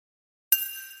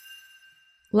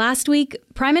Last week,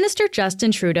 Prime Minister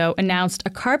Justin Trudeau announced a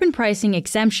carbon pricing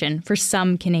exemption for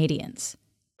some Canadians.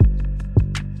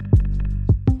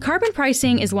 Carbon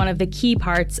pricing is one of the key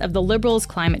parts of the Liberals'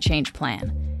 climate change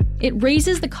plan. It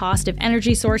raises the cost of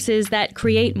energy sources that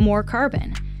create more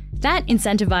carbon. That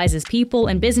incentivizes people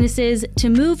and businesses to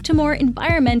move to more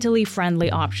environmentally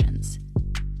friendly options.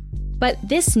 But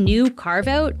this new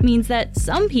carve-out means that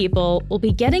some people will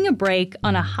be getting a break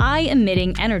on a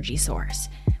high-emitting energy source,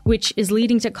 which is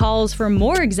leading to calls for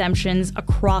more exemptions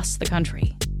across the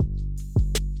country.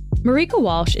 Marika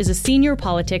Walsh is a senior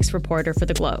politics reporter for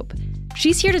The Globe.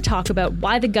 She's here to talk about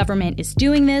why the government is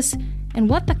doing this and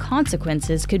what the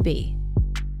consequences could be.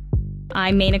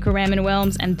 I'm Menaka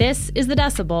Raman-Wilms, and this is The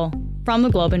Decibel from The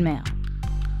Globe and Mail.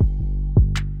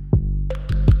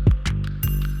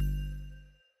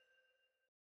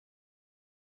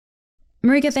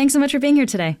 Marika, thanks so much for being here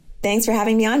today. Thanks for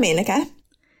having me on, Menaka.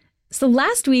 So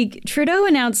last week, Trudeau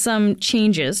announced some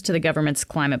changes to the government's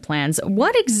climate plans.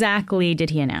 What exactly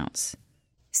did he announce?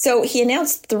 So he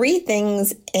announced three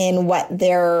things in what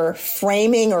they're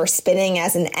framing or spinning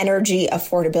as an energy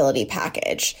affordability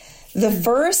package. The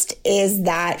first is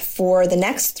that for the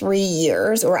next 3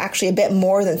 years, or actually a bit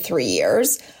more than 3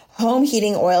 years, home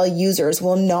heating oil users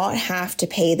will not have to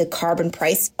pay the carbon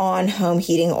price on home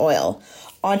heating oil.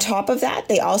 On top of that,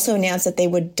 they also announced that they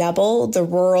would double the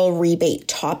rural rebate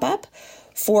top-up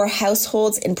for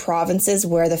households in provinces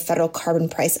where the federal carbon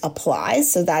price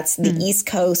applies. So that's the East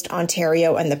Coast,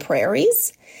 Ontario, and the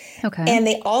Prairies. Okay. And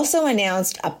they also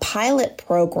announced a pilot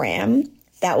program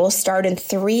that will start in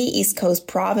 3 East Coast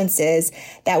provinces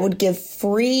that would give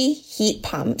free heat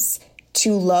pumps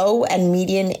to low and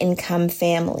median income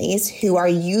families who are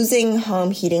using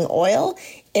home heating oil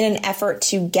in an effort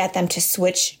to get them to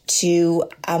switch to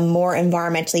a more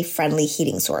environmentally friendly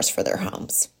heating source for their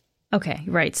homes. Okay,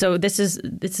 right. So this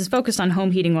is focused on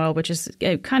home heating oil, which is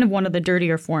kind of one of the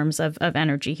dirtier forms of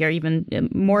energy here, even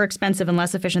more expensive and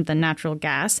less efficient than natural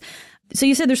gas. So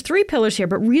you said there's 3 pillars here,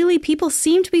 but really people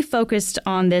seem to be focused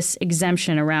on this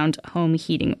exemption around home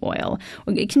heating oil.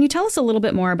 Can you tell us a little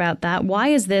bit more about that? Why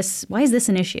is this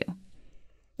an issue?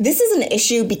 This is an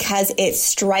issue because it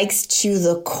strikes to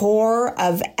the core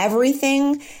of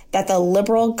everything that the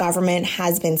Liberal government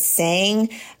has been saying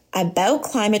about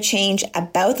climate change,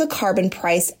 about the carbon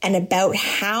price, and about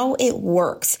how it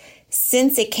works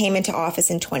since it came into office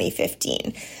in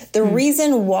 2015. The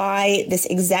reason why this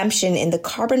exemption in the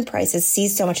carbon prices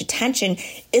sees so much attention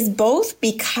is both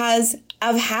because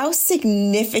of how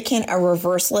significant a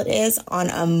reversal it is on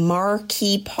a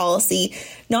marquee policy,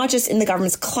 not just in the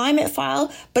government's climate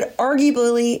file, but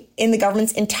arguably in the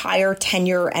government's entire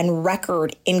tenure and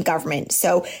record in government.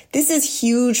 So this is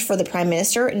huge for the Prime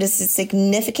Minister. It is a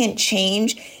significant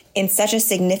change in such a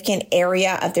significant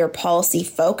area of their policy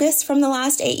focus from the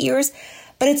last 8 years.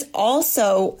 But it's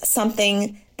also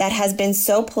something that has been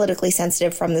so politically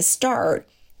sensitive from the start.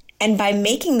 And by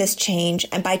making this change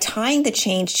and by tying the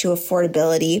change to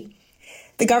affordability,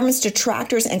 the government's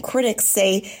detractors and critics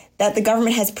say that the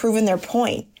government has proven their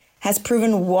point, has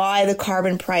proven why the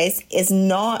carbon price is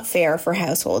not fair for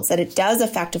households, that it does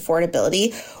affect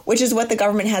affordability, which is what the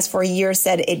government has for years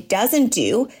said it doesn't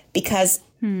do, because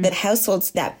the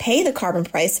households that pay the carbon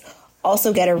price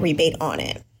also get a rebate on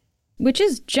it. Which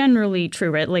is generally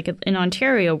true, right? Like in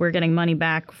Ontario, we're getting money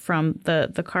back from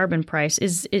the carbon price.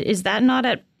 Is that not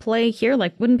at play here?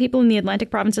 Like, wouldn't people in the Atlantic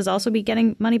provinces also be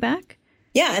getting money back?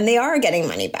 Yeah, and they are getting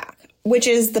money back, which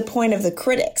is the point of the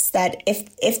critics, that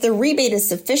if the rebate is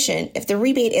sufficient, if the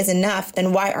rebate is enough,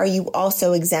 then why are you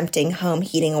also exempting home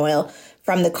heating oil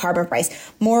from the carbon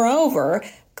price? Moreover,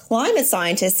 climate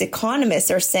scientists, economists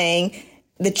are saying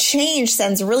the change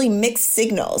sends really mixed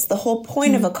signals. The whole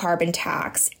point of a carbon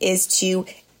tax is to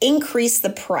increase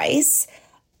the price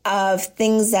of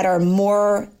things that are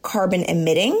more carbon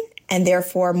emitting and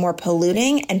therefore more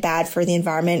polluting and bad for the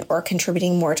environment or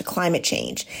contributing more to climate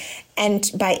change. And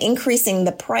by increasing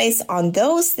the price on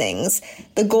those things,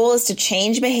 the goal is to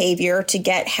change behavior to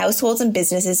get households and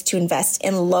businesses to invest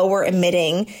in lower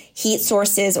emitting heat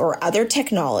sources or other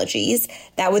technologies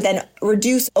that would then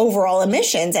reduce overall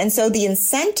emissions. And so the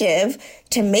incentive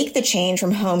to make the change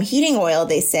from home heating oil,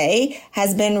 they say,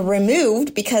 has been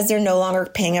removed because they're no longer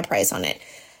paying a price on it.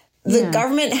 The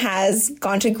government has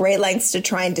gone to great lengths to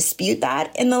try and dispute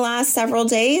that in the last several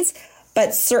days,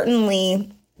 but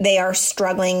certainly they are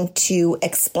struggling to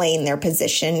explain their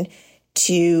position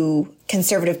to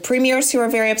Conservative premiers who are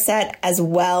very upset, as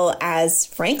well as,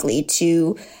 frankly,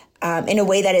 to in a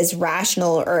way that is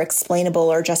rational or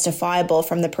explainable or justifiable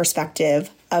from the perspective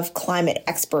of climate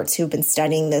experts who've been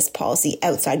studying this policy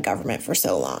outside government for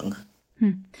so long.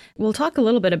 We'll talk a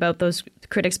little bit about those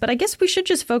critics, but I guess we should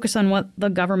just focus on what the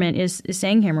government is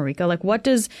saying here, Marika. Like, what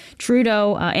does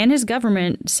Trudeau and his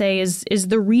government say is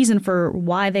the reason for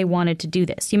why they wanted to do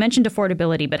this? You mentioned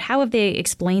affordability, but how have they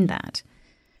explained that?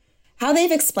 How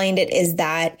they've explained it is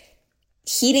that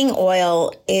heating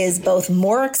oil is both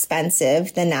more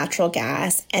expensive than natural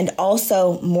gas and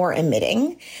also more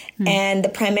emitting. And the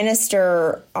Prime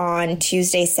Minister on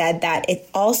Tuesday said that it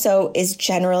also is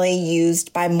generally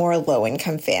used by more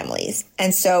low-income families.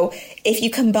 And so if you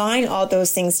combine all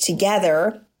those things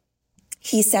together,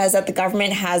 he says that the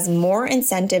government has more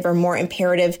incentive or more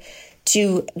imperative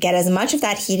to get as much of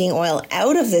that heating oil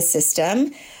out of the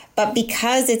system. But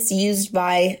because it's used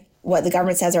by what the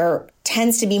government says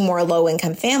tends to be more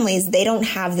low-income families, they don't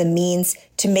have the means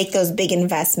to make those big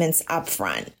investments up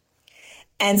front.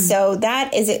 And so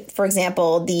that is, for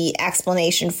example, the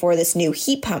explanation for this new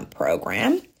heat pump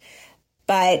program.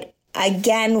 But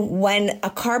again, when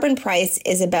a carbon price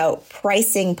is about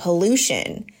pricing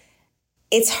pollution,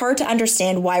 it's hard to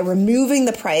understand why removing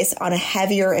the price on a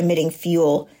heavier emitting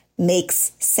fuel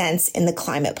makes sense in the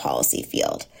climate policy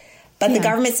field. But the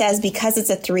government says because it's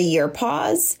a 3-year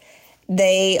pause,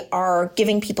 they are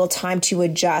giving people time to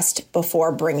adjust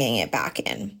before bringing it back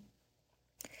in.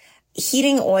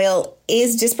 Heating oil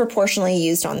is disproportionately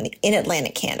used in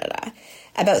Atlantic Canada.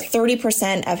 About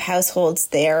 30% of households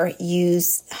there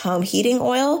use home heating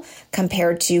oil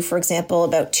compared to, for example,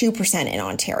 about 2% in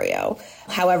Ontario.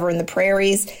 However, in the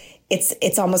prairies,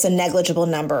 it's almost a negligible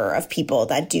number of people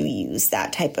that do use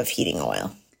that type of heating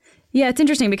oil. Yeah, it's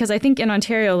interesting because I think in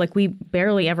Ontario, like, we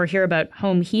barely ever hear about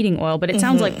home heating oil, but it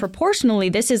sounds like proportionally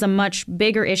this is a much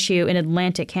bigger issue in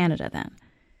Atlantic Canada then.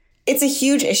 It's a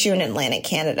huge issue in Atlantic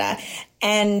Canada,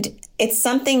 and it's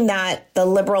something that the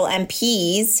Liberal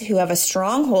MPs who have a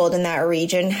stronghold in that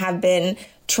region have been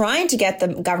trying to get the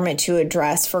government to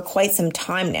address for quite some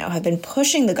time now, have been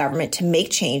pushing the government to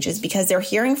make changes because they're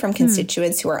hearing from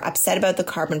constituents who are upset about the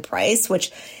carbon price,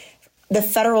 which the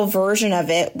federal version of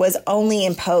it was only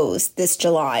imposed this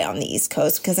July on the East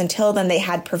Coast, because until then they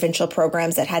had provincial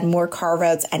programs that had more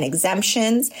carve-outs and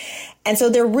exemptions. And so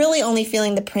they're really only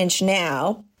feeling the pinch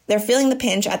now. They're feeling the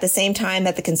pinch at the same time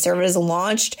that the Conservatives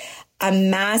launched a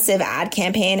massive ad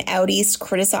campaign out east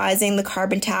criticizing the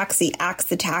carbon tax. The Axe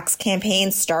the Tax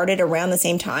campaign started around the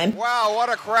same time. Wow, what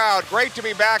a crowd. Great to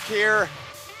be back here.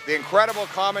 The incredible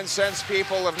common sense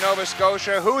people of Nova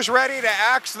Scotia. Who's ready to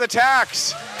axe the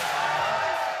tax?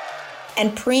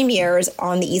 And premiers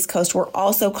on the East Coast were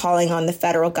also calling on the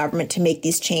federal government to make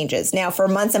these changes. Now, for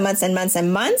months and months and months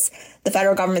and months, the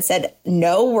federal government said,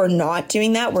 no, we're not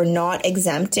doing that. We're not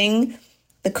exempting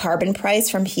the carbon price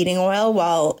from heating oil.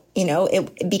 Well,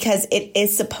 because it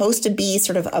is supposed to be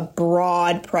sort of a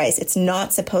broad price. It's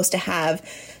not supposed to have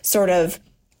sort of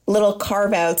little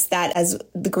carve-outs that, as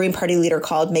the Green Party leader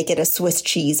called, make it a Swiss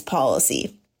cheese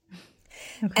policy.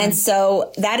 Okay. And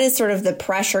so that is sort of the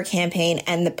pressure campaign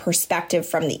and the perspective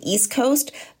from the East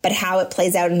Coast. But how it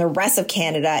plays out in the rest of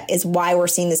Canada is why we're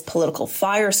seeing this political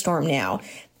firestorm now,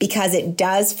 because it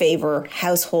does favor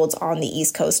households on the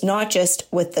East Coast, not just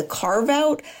with the carve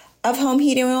out of home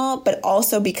heating oil, but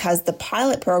also because the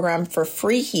pilot program for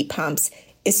free heat pumps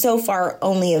is so far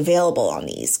only available on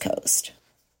the East Coast.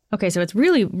 Okay, so it's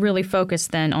really, really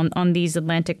focused then on these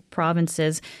Atlantic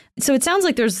provinces. So it sounds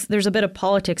like there's a bit of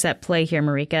politics at play here,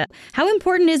 Marika. How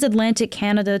important is Atlantic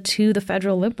Canada to the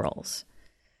federal Liberals?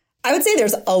 I would say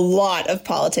there's a lot of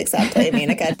politics at play,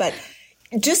 Menaka, but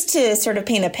just to sort of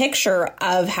paint a picture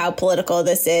of how political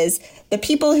this is, the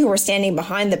people who were standing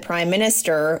behind the Prime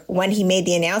Minister when he made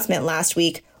the announcement last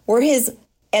week were his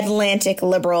Atlantic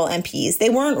Liberal MPs. They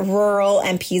weren't rural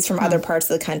MPs from other parts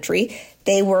of the country.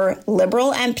 They were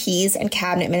Liberal MPs and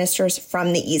cabinet ministers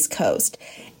from the East Coast.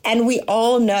 And we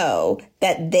all know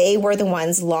that they were the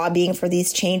ones lobbying for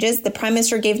these changes. The Prime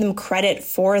Minister gave them credit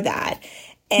for that.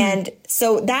 And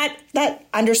so that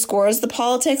underscores the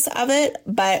politics of it.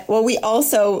 But what we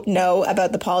also know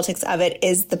about the politics of it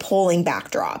is the polling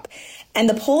backdrop. And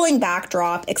the polling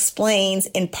backdrop explains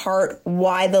in part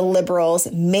why the Liberals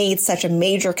made such a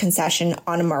major concession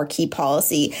on a marquee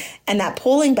policy. And that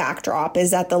polling backdrop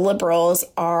is that the Liberals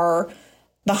are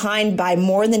behind by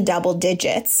more than double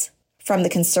digits from the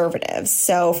Conservatives.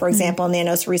 So, for example,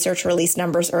 Nanos Research released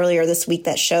numbers earlier this week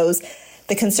that shows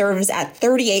the Conservatives at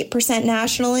 38%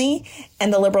 nationally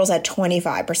and the Liberals at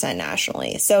 25%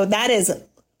 nationally. So that is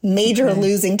major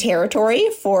losing territory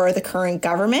for the current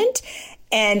government.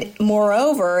 And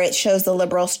moreover, it shows the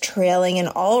Liberals trailing in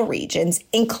all regions,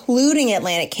 including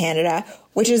Atlantic Canada,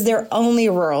 which is their only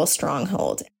rural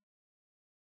stronghold.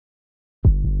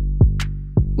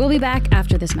 We'll be back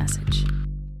after this message.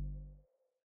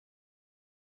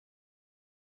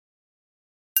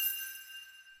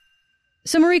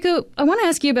 So, Mariko, I want to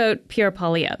ask you about Pierre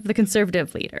Poilievre, the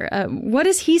Conservative leader. What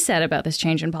has he said about this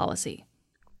change in policy?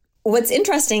 What's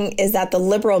interesting is that the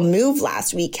Liberal move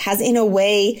last week has, in a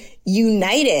way,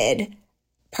 united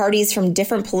parties from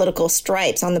different political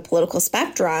stripes on the political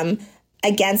spectrum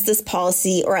against this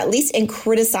policy, or at least in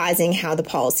criticizing how the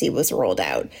policy was rolled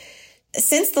out.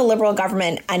 Since the Liberal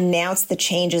government announced the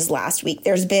changes last week,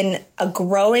 there's been a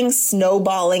growing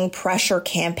snowballing pressure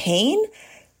campaign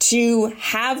to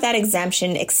have that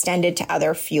exemption extended to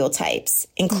other fuel types,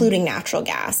 including natural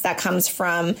gas. That comes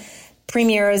from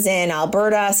premiers in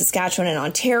Alberta, Saskatchewan, and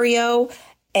Ontario,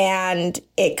 and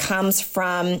it comes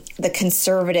from the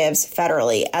Conservatives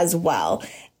federally as well.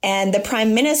 And the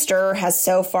Prime Minister has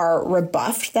so far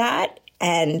rebuffed that,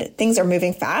 and things are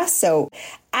moving fast. So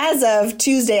as of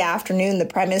Tuesday afternoon, the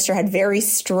Prime Minister had very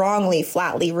strongly,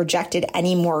 flatly rejected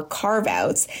any more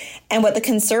carve-outs. And what the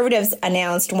Conservatives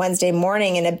announced Wednesday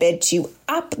morning in a bid to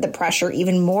up the pressure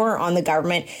even more on the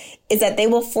government is that they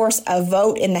will force a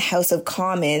vote in the House of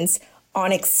Commons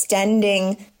on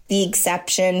extending the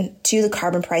exception to the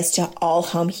carbon price to all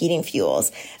home heating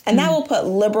fuels. And that will put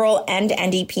Liberal and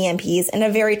NDP MPs in a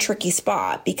very tricky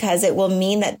spot, because it will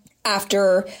mean that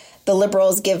after the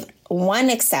Liberals give one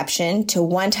exception to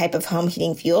one type of home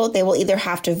heating fuel, they will either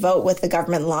have to vote with the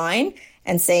government line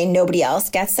and say nobody else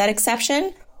gets that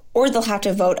exception, or they'll have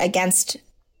to vote against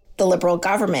the Liberal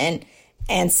government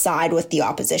and side with the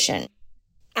opposition.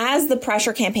 As the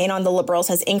pressure campaign on the Liberals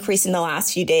has increased in the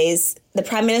last few days, the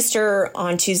Prime Minister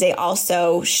on Tuesday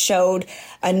also showed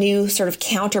a new sort of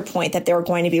counterpoint that they were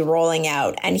going to be rolling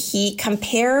out. And he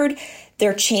compared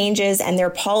their changes and their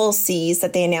policies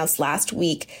that they announced last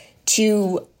week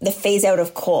to the phase out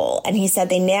of coal. And he said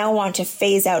they now want to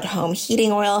phase out home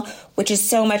heating oil, which is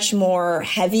so much more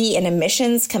heavy in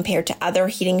emissions compared to other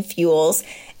heating fuels.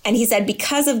 And he said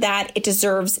because of that, it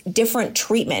deserves different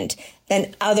treatment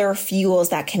than other fuels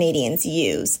that Canadians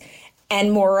use.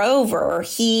 And moreover,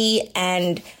 he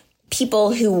and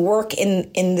people who work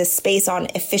in the space on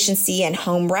efficiency and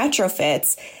home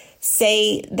retrofits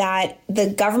say that the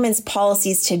government's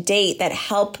policies to date that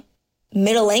help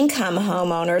middle-income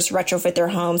homeowners retrofit their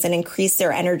homes and increase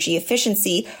their energy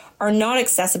efficiency are not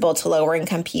accessible to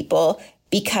lower-income people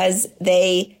because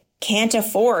they can't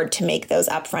afford to make those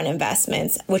upfront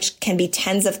investments, which can be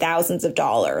tens of thousands of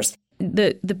dollars.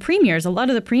 The premiers, a lot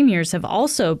of the premiers have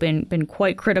also been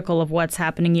quite critical of what's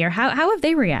happening here. How have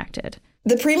they reacted?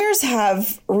 The premiers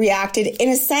have reacted, in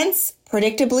a sense,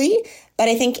 predictably, but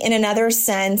I think in another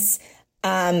sense,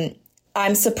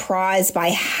 I'm surprised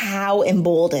by how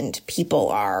emboldened people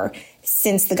are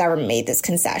since the government made this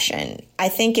concession. I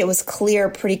think it was clear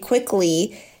pretty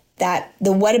quickly that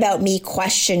the what about me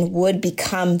question would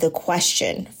become the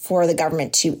question for the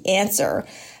government to answer.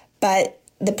 But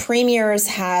the premiers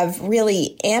have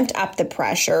really amped up the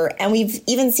pressure. And we've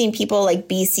even seen people like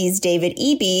BC's David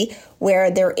Eby, where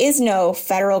there is no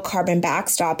federal carbon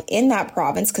backstop in that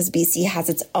province because BC has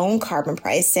its own carbon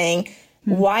price, saying,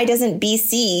 why doesn't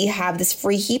BC have this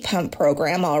free heat pump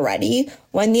program already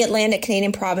when the Atlantic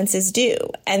Canadian provinces do?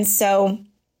 And so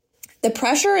the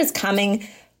pressure is coming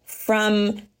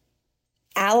from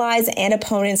allies and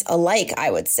opponents alike,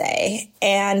 I would say.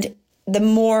 And the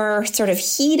more sort of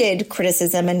heated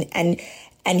criticism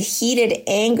and heated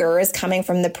anger is coming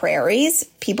from the prairies,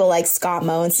 people like Scott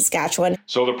Moe in Saskatchewan.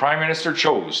 So the Prime Minister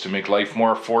chose to make life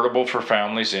more affordable for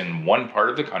families in one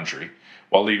part of the country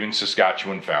while leaving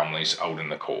Saskatchewan families out in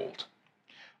the cold.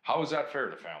 How is that fair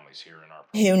to families here in our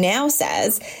province? Who now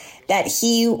says that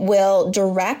he will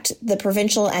direct the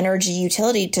provincial energy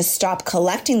utility to stop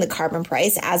collecting the carbon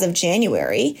price as of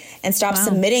January and stop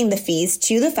submitting the fees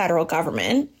to the federal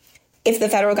government if the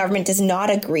federal government does not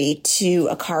agree to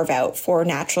a carve-out for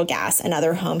natural gas and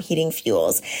other home heating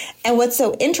fuels. And what's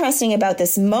so interesting about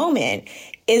this moment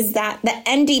is that the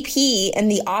NDP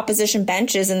and the opposition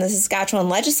benches in the Saskatchewan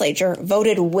legislature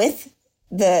voted with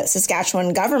the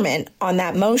Saskatchewan government on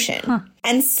that motion.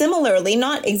 And similarly,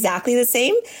 not exactly the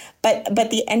same, but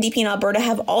the NDP in Alberta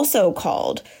have also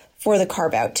called for the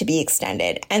carve-out to be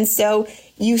extended. And so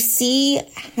you see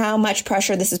how much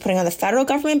pressure this is putting on the federal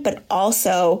government, but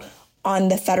also on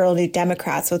the federal New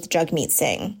Democrats with Jagmeet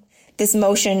Singh. This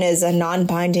motion is a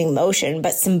non-binding motion,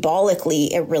 but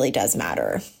symbolically, it really does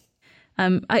matter.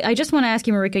 I just want to ask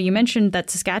you, Mariko, you mentioned that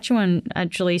Saskatchewan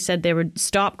actually said they would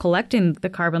stop collecting the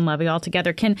carbon levy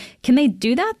altogether. Can they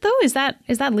do that, though? Is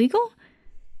that legal?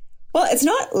 Well, it's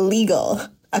not legal,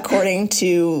 according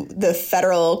to the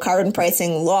federal carbon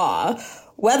pricing law.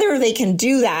 Whether they can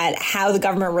do that, how the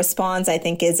government responds, I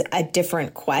think, is a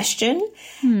different question.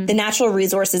 The Natural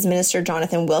Resources Minister,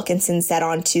 Jonathan Wilkinson, said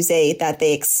on Tuesday that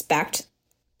they expect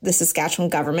the Saskatchewan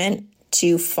government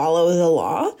to follow the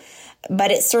law.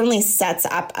 But it certainly sets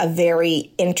up a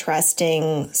very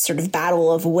interesting sort of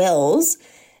battle of wills.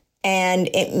 And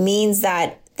it means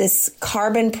that this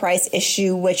carbon price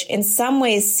issue, which in some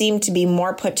ways seemed to be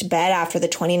more put to bed after the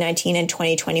 2019 and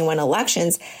 2021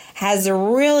 elections, has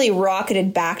really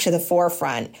rocketed back to the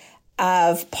forefront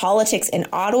of politics in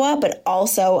Ottawa, but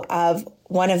also of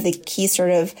one of the key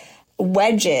sort of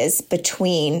wedges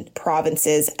between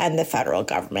provinces and the federal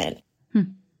government.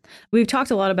 We've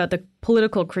talked a lot about the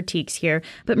political critiques here,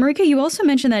 but Marika, you also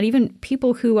mentioned that even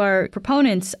people who are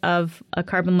proponents of a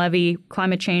carbon levy,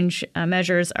 climate change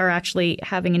measures are actually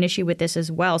having an issue with this as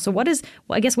well. So what is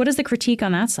the critique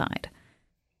on that side?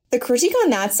 The critique on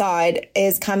that side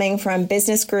is coming from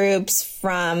business groups,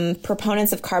 from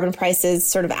proponents of carbon prices,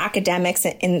 sort of academics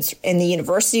in the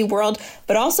university world,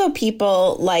 but also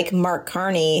people like Mark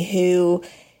Carney, who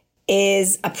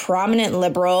is a prominent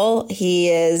liberal.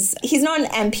 He's not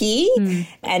an MP.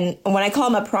 And when I call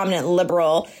him a prominent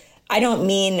liberal, I don't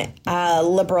mean a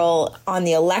liberal on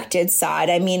the elected side.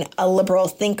 I mean a liberal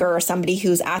thinker, somebody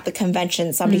who's at the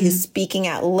convention, somebody who's speaking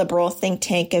at liberal think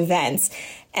tank events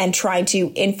and trying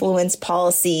to influence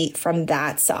policy from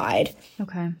that side.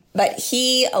 Okay. But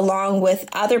he, along with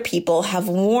other people, have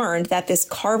warned that this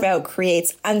carve-out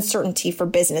creates uncertainty for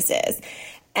businesses.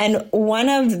 And one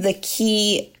of the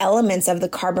key elements of the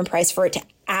carbon price for it to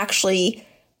actually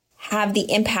have the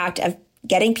impact of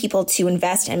getting people to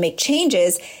invest and make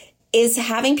changes is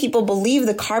having people believe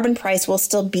the carbon price will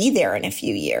still be there in a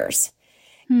few years.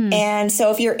 And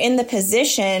so if you're in the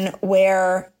position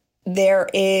where there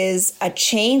is a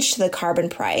change to the carbon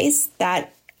price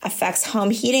that affects home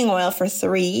heating oil for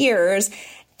 3 years,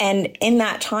 and in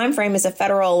that time frame is a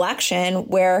federal election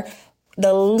where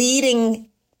the leading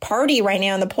party right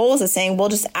now in the polls is saying, we'll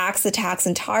just axe the tax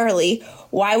entirely.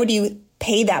 Why would you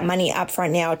pay that money up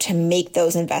front now to make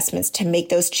those investments, to make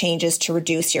those changes to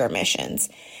reduce your emissions?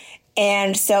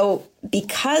 And so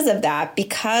because of that,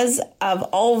 because of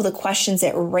all of the questions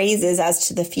it raises as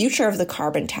to the future of the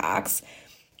carbon tax,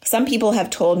 some people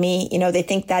have told me, they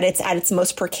think that it's at its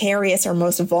most precarious or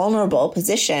most vulnerable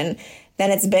position than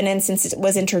it's been in since it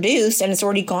was introduced, and it's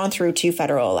already gone through 2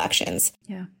 federal elections.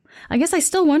 Yeah. I guess I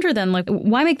still wonder then,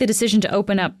 why make the decision to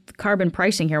open up carbon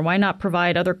pricing here? Why not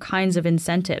provide other kinds of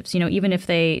incentives? Even if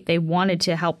they wanted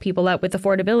to help people out with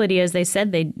affordability, as they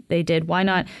said they did, why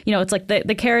not? It's like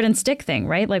the carrot and stick thing,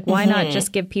 right? Why not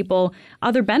just give people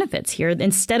other benefits here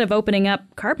instead of opening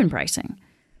up carbon pricing?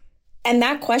 And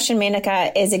that question,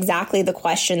 Menaka, is exactly the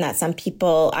question that some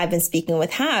people I've been speaking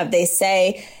with have. They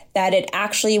say that it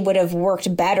actually would have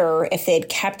worked better if they'd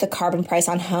kept the carbon price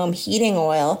on home heating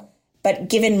oil, but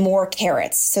given more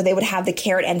carrots. So they would have the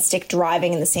carrot and stick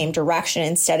driving in the same direction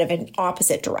instead of in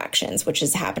opposite directions, which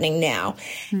is happening now.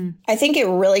 I think it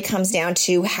really comes down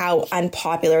to how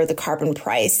unpopular the carbon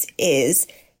price is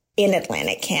in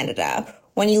Atlantic Canada.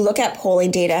 When you look at polling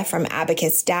data from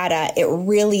Abacus data, it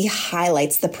really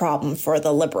highlights the problem for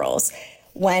the Liberals.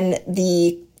 When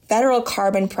the federal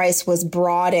carbon price was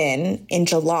brought in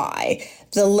July,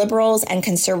 the Liberals and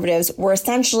Conservatives were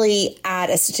essentially at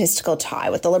a statistical tie,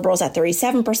 with the Liberals at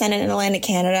 37% in Atlantic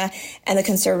Canada and the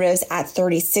Conservatives at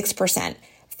 36%.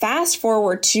 Fast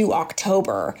forward to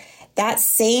October, that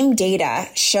same data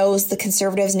shows the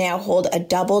Conservatives now hold a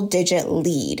double-digit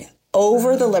lead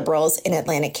over the Liberals in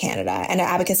Atlantic Canada. And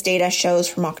Abacus data shows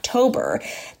from October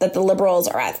that the Liberals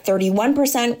are at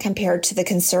 31% compared to the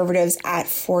Conservatives at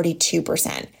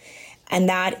 42%. And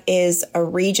that is a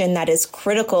region that is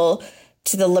critical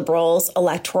to the Liberals'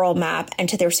 electoral map and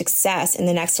to their success in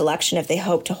the next election if they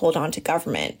hope to hold on to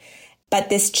government. But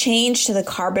this change to the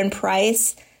carbon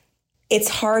price, it's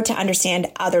hard to understand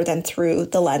other than through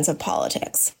the lens of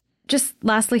politics. Just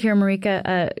lastly here,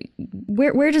 Marika,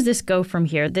 where does this go from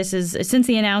here? This is, since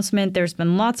the announcement, there's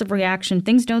been lots of reaction.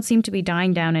 Things don't seem to be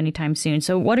dying down anytime soon.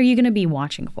 So what are you going to be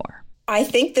watching for? I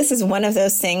think this is one of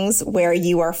those things where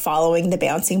you are following the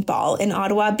bouncing ball in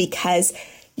Ottawa because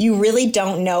you really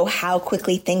don't know how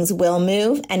quickly things will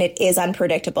move, and it is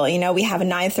unpredictable. We have a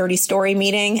 9:30 story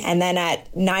meeting, and then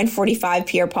at 9:45,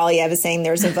 Pierre Poilievre is saying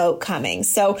there's a vote coming.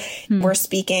 So we're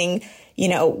speaking,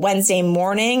 Wednesday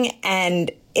morning, and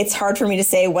it's hard for me to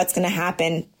say what's going to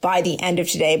happen by the end of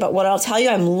today. But what I'll tell you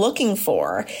I'm looking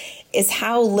for is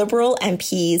how Liberal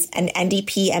MPs and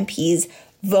NDP MPs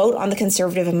vote on the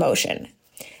Conservative motion.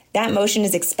 That motion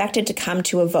is expected to come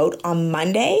to a vote on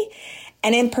Monday.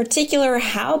 And in particular,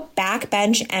 how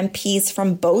backbench MPs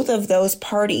from both of those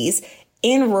parties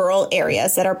in rural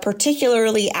areas that are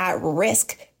particularly at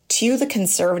risk to the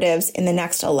Conservatives in the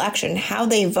next election, how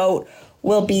they vote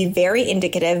will be very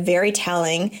indicative, very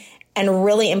telling, and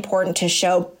really important to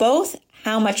show both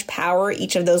how much power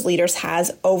each of those leaders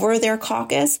has over their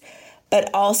caucus, but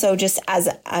also just as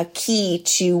a key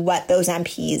to what those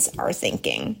MPs are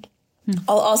thinking.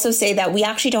 I'll also say that we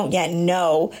actually don't yet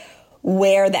know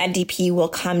where the NDP will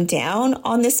come down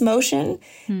on this motion.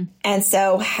 And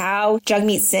so how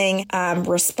Jagmeet Singh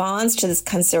responds to this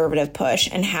conservative push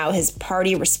and how his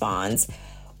party responds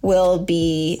will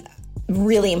be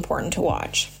really important to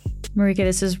watch. Marika,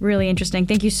 this is really interesting.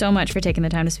 Thank you so much for taking the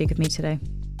time to speak with me today.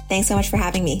 Thanks so much for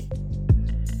having me.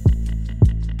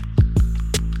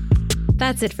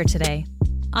 That's it for today.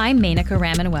 I'm Menaka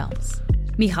Raman-Wells.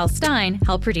 Michal Stein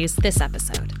helped produce this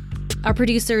episode. Our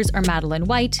producers are Madeline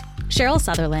White, Cheryl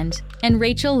Sutherland, and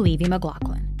Rachel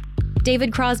Levy-McLaughlin.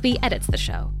 David Crosby edits the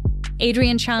show.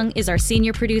 Adrian Chung is our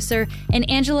senior producer, and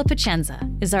Angela Pacenza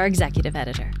is our executive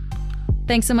editor.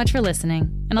 Thanks so much for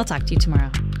listening, and I'll talk to you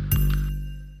tomorrow.